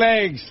hairy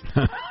legs.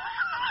 That's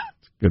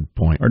a good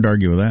point. Hard to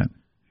argue with that.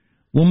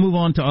 We'll move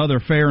on to other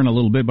fare in a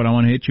little bit, but I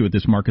want to hit you with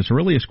this Marcus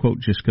Aurelius quote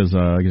just because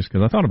I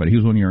thought about it. He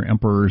was one of your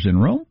emperors in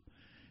Rome.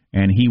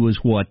 And he was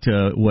what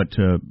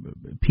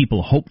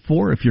people hope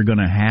for if you're going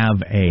to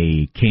have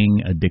a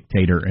king, a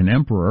dictator, an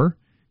emperor.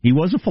 He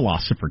was a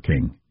philosopher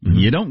king. Mm-hmm.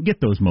 You don't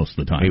get those most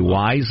of the time. A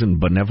wise and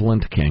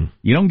benevolent king.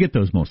 You don't get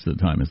those most of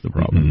the time is the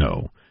problem.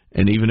 No.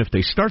 And even if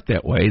they start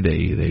that way,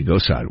 they go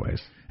sideways.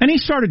 And he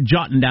started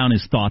jotting down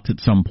his thoughts at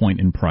some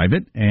point in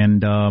private,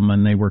 and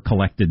they were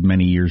collected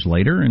many years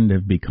later and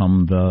have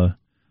become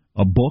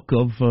a book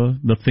of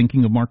the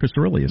thinking of Marcus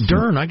Aurelius.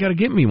 Darn, I got to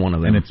get me one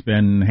of them. And it's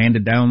been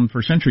handed down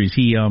for centuries.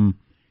 He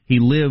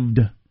lived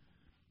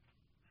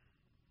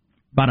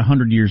about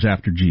 100 years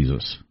after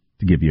Jesus,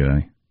 to give you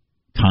a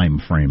time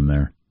frame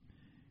there.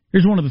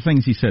 Here's one of the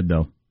things he said,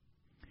 though.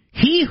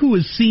 He who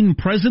has seen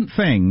present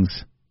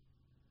things,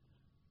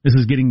 this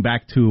is getting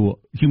back to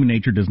human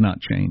nature does not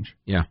change.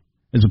 Yeah.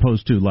 As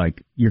opposed to,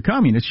 like, you're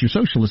communists, you're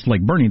socialists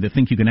like Bernie that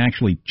think you can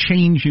actually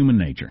change human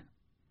nature.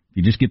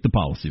 You just get the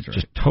policies right.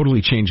 Just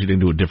totally change it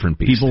into a different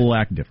beast. People will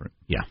act different.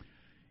 Yeah.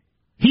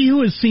 He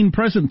who has seen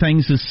present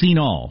things has seen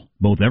all,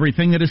 both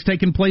everything that has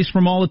taken place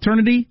from all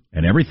eternity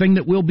and everything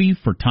that will be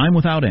for time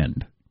without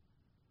end.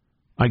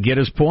 I get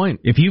his point.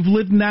 If you've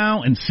lived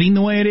now and seen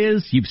the way it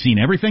is, you've seen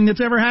everything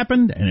that's ever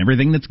happened and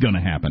everything that's going to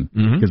happen.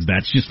 Because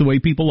that's just the way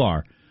people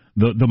are.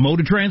 The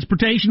mode of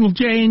transportation will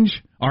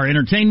change. Our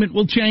entertainment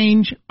will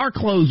change. Our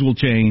clothes will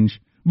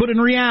change. But in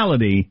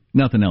reality,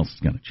 nothing else is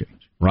going to change.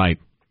 Right.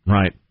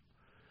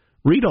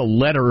 Read a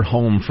letter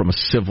home from a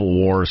Civil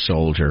War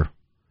soldier,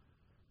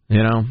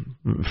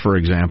 for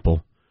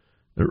example.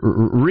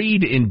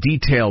 Read in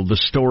detail the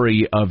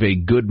story of a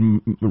good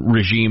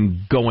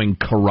regime going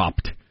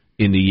corrupt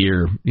in the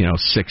year,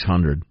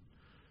 600.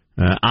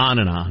 On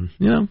and on,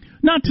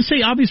 Not to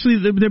say, obviously,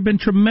 there have been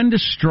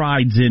tremendous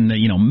strides in,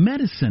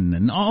 medicine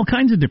and all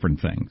kinds of different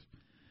things.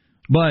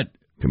 But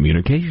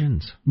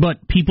communications.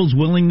 But people's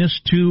willingness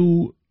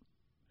to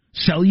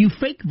sell you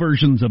fake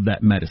versions of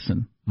that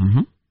medicine.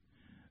 Mm-hmm.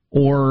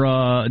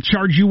 Or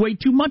charge you way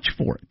too much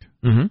for it.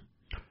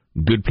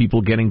 Mm-hmm. Good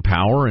people getting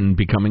power and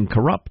becoming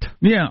corrupt.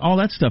 Yeah, all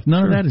that stuff.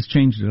 None of that has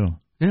changed at all.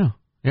 Yeah,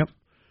 yep.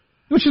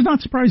 Which is not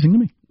surprising to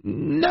me.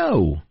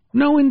 No,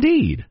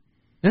 indeed.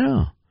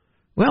 Yeah.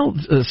 Well,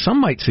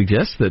 some might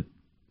suggest that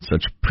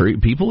such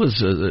people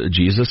as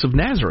Jesus of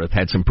Nazareth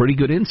had some pretty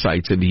good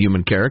insights into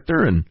human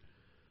character and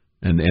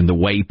the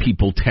way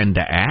people tend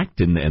to act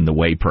and the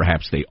way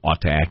perhaps they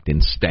ought to act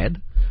instead.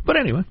 But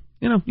anyway.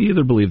 You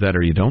either believe that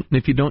or you don't. And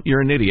if you don't,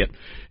 you're an idiot.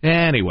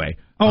 Anyway.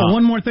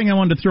 One more thing I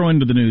wanted to throw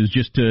into the news,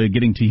 just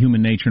getting to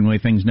human nature and the way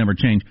things never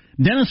change.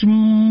 Dennis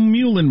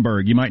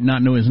Muhlenberg, you might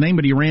not know his name,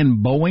 but he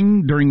ran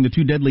Boeing during the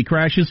two deadly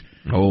crashes.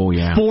 Oh,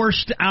 yeah.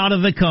 Forced out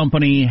of the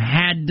company,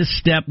 had to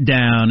step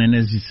down, and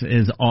as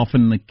is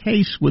often the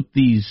case with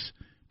these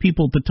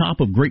people at the top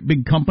of great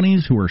big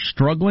companies who are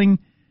struggling,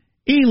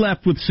 he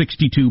left with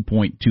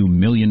 $62.2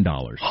 million.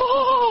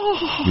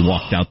 He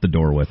walked out the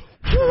door with.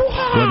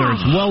 Whether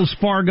it's Wells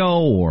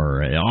Fargo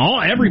or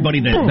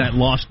everybody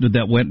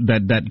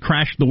that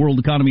crashed the world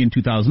economy in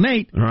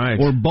 2008, right.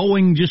 Or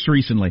Boeing just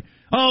recently.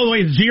 Oh,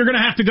 wait, so you're going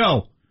to have to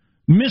go.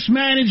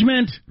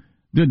 Mismanagement,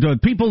 the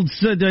people,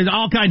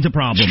 all kinds of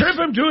problems. Strip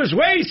him to his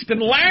waist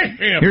and lash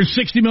him. Here's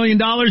 $60 million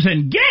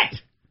and get.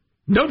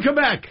 Don't come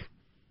back.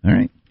 All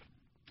right.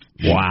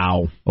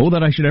 Wow. Oh,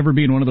 that I should ever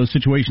be in one of those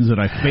situations that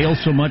I fail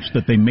so much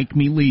that they make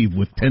me leave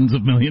with tens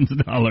of millions of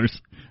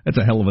dollars. That's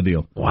a hell of a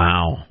deal.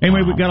 Wow.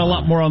 Anyway, we've got a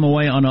lot more on the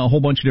way on a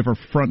whole bunch of different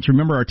fronts.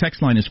 Remember, our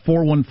text line is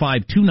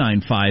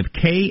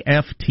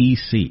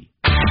 415-295-KFTC.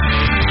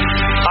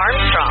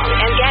 Armstrong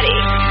and Getty.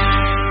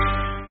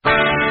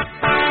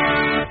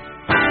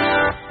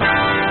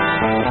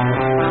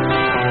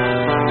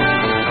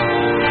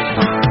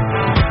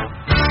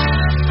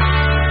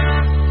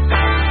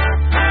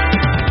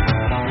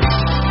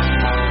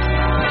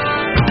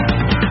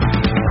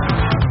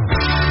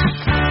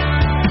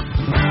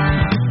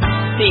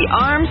 The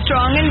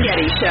Armstrong and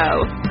Getty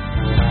Show.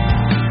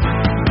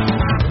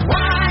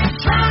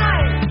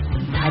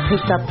 I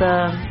picked up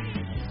the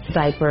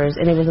diapers,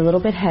 and it was a little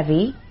bit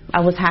heavy.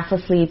 I was half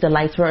asleep. The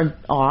lights were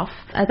off.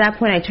 At that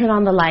point, I turned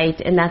on the light,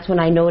 and that's when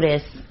I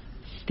noticed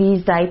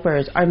these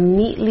diapers are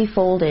neatly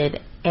folded,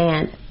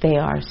 and they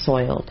are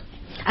soiled.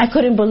 I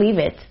couldn't believe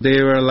it.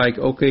 They were like,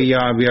 okay,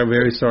 yeah, we are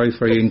very sorry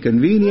for your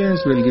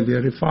inconvenience. We'll give you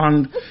a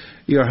refund.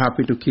 You're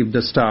happy to keep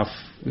the stuff.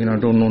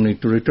 No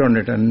need to return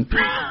it. And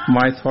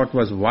my thought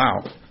was,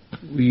 wow,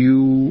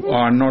 you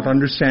are not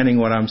understanding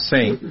what I'm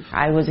saying.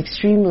 I was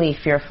extremely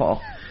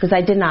fearful because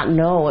I did not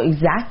know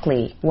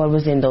exactly what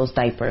was in those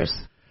diapers.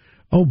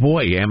 Oh,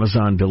 boy,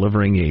 Amazon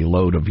delivering a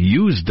load of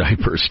used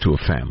diapers to a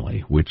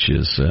family, which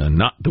is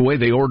not the way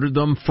they ordered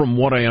them, from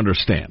what I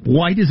understand.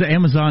 Why does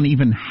Amazon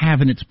even have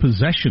in its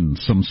possession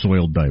some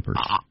soiled diapers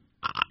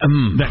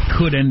that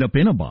could end up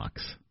in a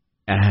box?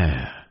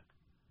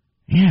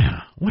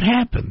 Yeah, what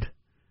happened?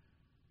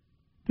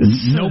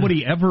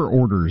 Nobody ever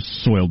orders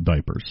soiled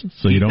diapers,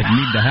 so you don't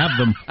need to have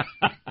them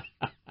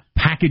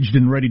packaged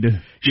and ready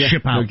to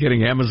ship out. No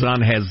kidding.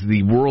 Amazon has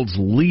the world's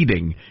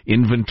leading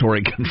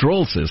inventory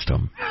control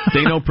system.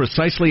 They know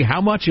precisely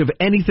how much of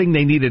anything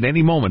they need at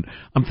any moment.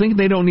 I'm thinking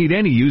they don't need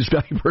any used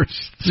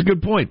diapers. It's a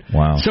good point.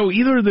 Wow. So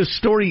either the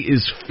story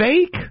is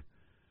fake,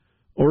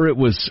 or it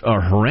was a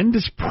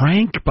horrendous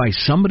prank by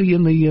somebody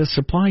in the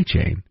supply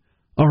chain.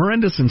 A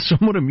horrendous and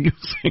somewhat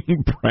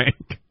amusing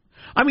prank.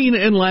 I mean,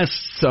 unless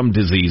some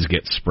disease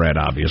gets spread,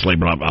 obviously.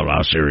 Blah, blah,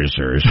 blah. Serious.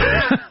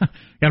 Yeah,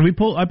 I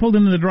pulled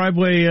into the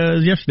driveway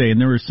yesterday, and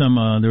there was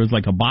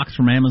like a box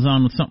from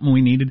Amazon with something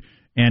we needed,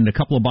 and a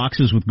couple of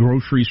boxes with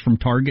groceries from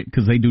Target,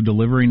 because they do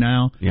delivery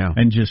now. Yeah.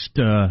 And just,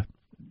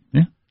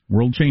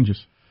 world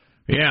changes.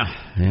 Yeah.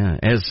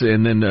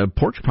 And then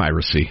porch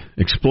piracy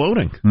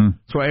exploding.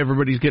 That's why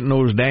everybody's getting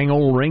those dang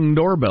old Ring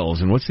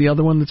doorbells. And what's the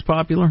other one that's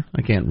popular?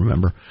 I can't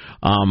remember.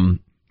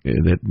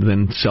 That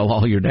then sell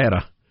all your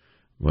data.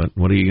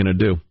 What are you going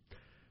to do?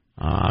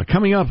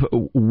 Coming up,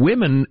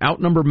 women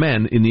outnumber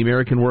men in the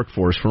American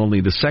workforce for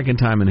only the second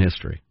time in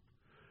history.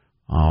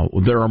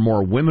 There are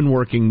more women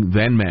working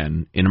than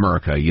men in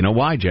America. You know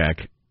why,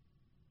 Jack?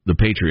 The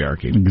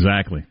patriarchy.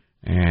 Exactly.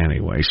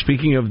 Anyway,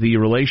 speaking of the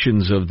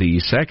relations of the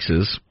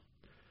sexes,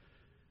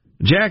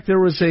 Jack, there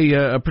was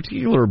a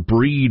particular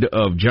breed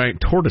of giant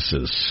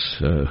tortoises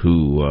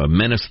who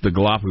menaced the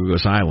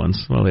Galapagos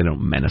Islands. Well, they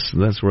don't menace.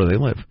 That's where they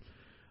live.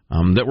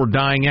 That were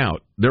dying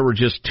out. There were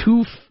just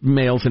 2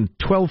 males and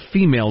 12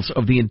 females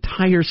of the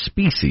entire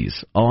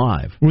species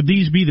alive. Would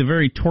these be the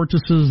very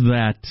tortoises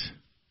that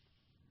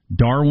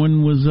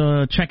Darwin was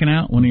checking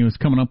out when he was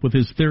coming up with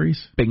his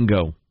theories?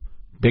 Bingo.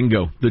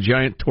 The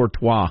giant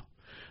tortoise.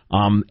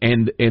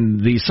 And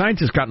the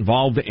scientists got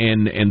involved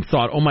and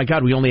thought, oh, my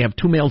God, we only have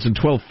 2 males and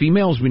 12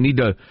 females. We need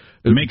to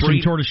make some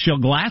tortoiseshell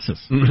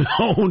glasses.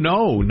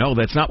 No,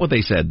 that's not what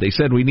they said. They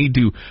said we need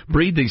to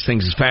breed these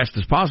things as fast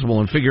as possible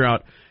and figure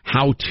out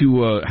how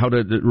to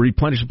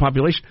replenish the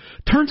population.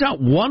 Turns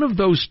out one of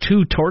those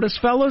 2 tortoise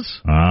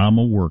fellas, I'm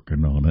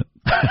a-working on it,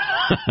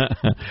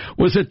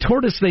 was a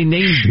tortoise they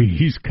named...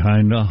 She's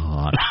kind of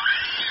hot.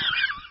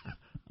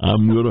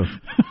 I'm going to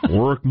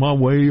work my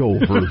way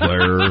over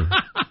there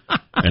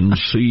and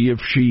see if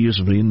she is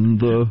in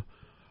the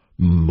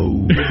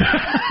mood.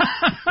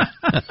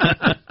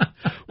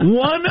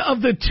 One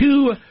of the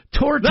 2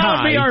 tortoise.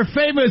 That'll be our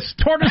famous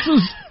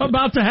tortoises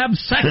about to have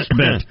sex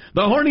bit.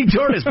 The horny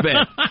tortoise bit.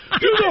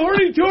 Do the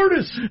horny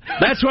tortoise.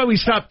 That's why we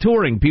stopped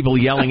touring. People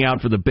yelling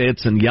out for the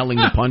bits and yelling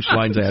the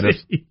punchlines at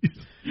us.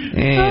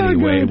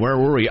 Anyway, where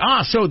were we?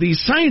 So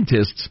these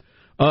scientists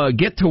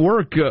get to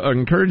work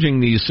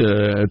encouraging these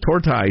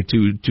tortoise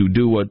to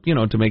do what,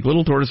 to make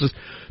little tortoises.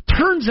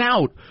 Turns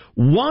out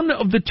one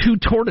of the 2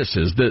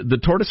 tortoises, the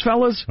tortoise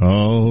fellas.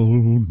 Oh,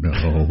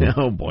 no.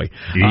 Oh, boy.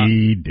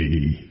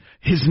 D.D.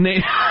 His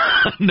name,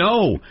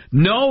 no,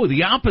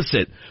 the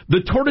opposite.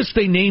 The tortoise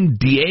they named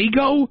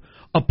Diego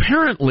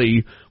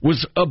apparently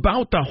was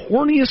about the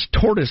horniest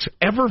tortoise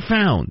ever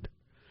found.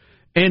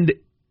 And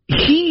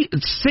he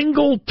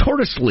single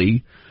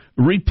tortoisely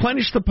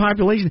replenished the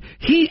population.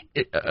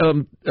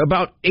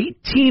 About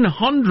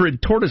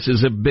 1,800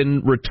 tortoises have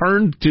been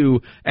returned to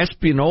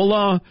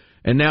Espanola,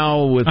 and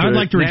now with I'd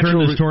like to return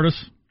this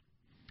tortoise.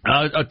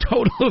 A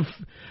total of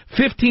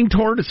 15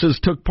 tortoises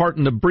took part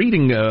in the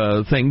breeding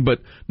thing,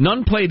 but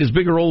none played as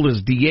big a role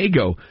as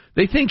Diego.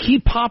 They think he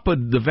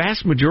papaed the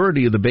vast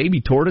majority of the baby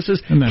tortoises.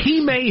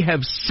 He may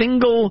have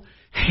single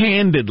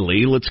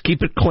single-handedly, let's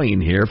keep it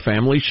clean here,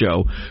 family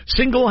show,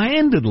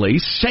 single-handedly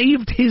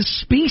saved his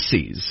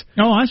species.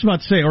 Oh, I was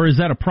about to say, or is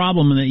that a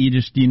problem that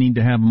you need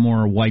to have a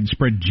more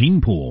widespread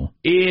gene pool?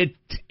 It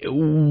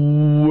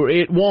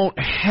won't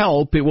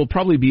help. It will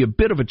probably be a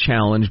bit of a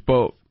challenge,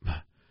 but,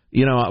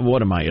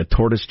 what am I, a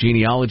tortoise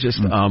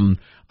genealogist?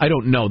 I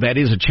don't know. That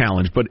is a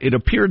challenge, but it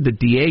appeared that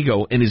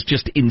Diego, in his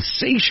just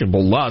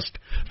insatiable lust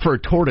for a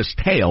tortoise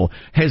tail,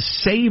 has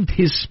saved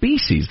his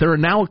species. There are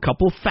now a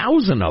couple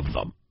thousand of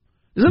them.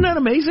 Isn't that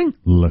amazing?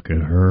 Look at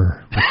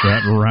her with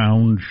that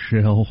round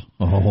shell.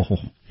 Oh.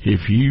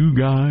 If you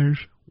guys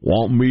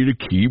want me to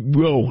keep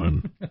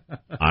going,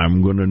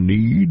 I'm going to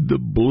need the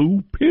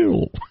blue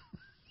pill.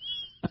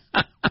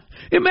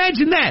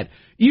 Imagine that.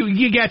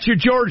 You got your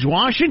George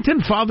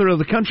Washington, father of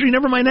the country.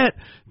 Never mind that.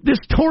 This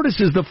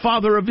tortoise is the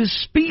father of his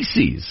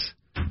species.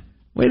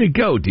 Way to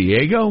go,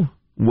 Diego.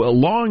 Well,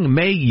 long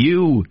may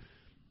you,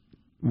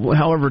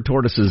 however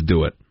tortoises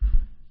do it.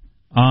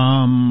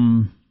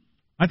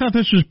 I thought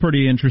this was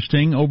pretty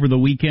interesting. Over the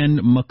weekend,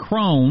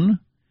 Macron,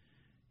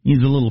 he's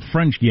a little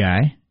French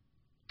guy.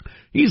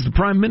 He's the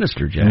prime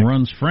minister, Jack. And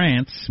runs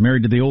France,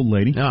 married to the old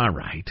lady. All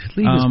right.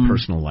 Leave his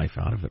personal life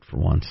out of it for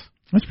once.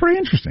 That's pretty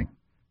interesting.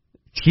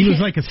 He was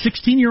like a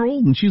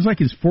 16-year-old, and she's like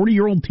his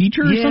 40-year-old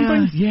teacher or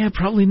something? Yeah,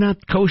 probably not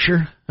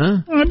kosher. Huh?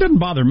 Well, it doesn't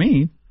bother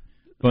me,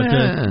 but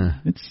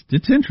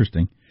it's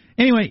interesting.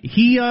 Anyway,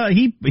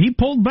 he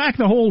pulled back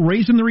the whole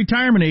raising the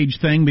retirement age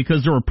thing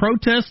because there were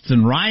protests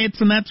and riots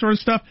and that sort of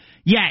stuff.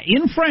 Yeah,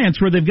 in France,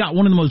 where they've got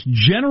one of the most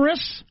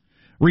generous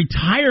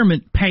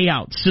retirement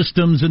payout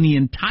systems in the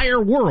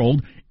entire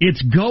world,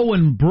 it's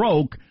going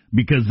broke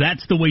because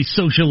that's the way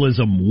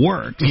socialism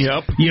works.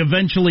 Yep. You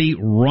eventually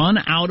run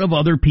out of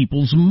other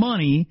people's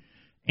money,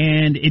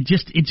 and it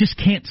just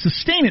can't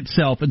sustain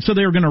itself. And so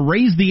they were going to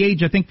raise the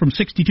age, I think, from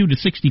 62 to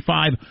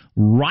 65.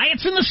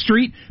 Riots in the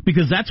street,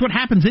 because that's what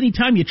happens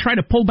anytime you try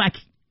to pull back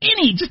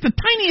just the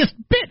tiniest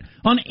bit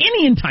on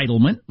any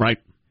entitlement. Right.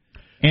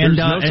 And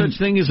there's no such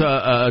thing as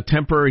a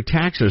temporary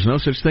tax. There's no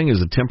such thing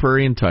as a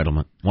temporary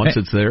entitlement. Once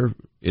it's there,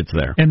 it's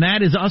there. And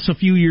that is us a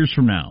few years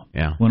from now.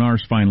 Yeah. When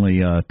ours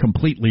finally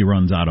completely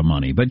runs out of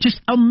money. But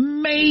just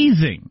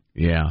amazing.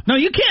 Yeah. No,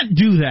 you can't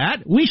do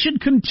that. We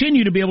should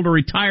continue to be able to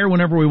retire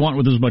whenever we want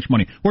with as much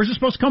money. Where's it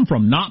supposed to come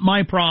from? Not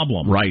my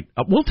problem. Right.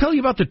 We'll tell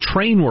you about the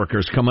train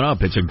workers coming up.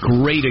 It's a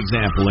great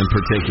example in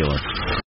particular.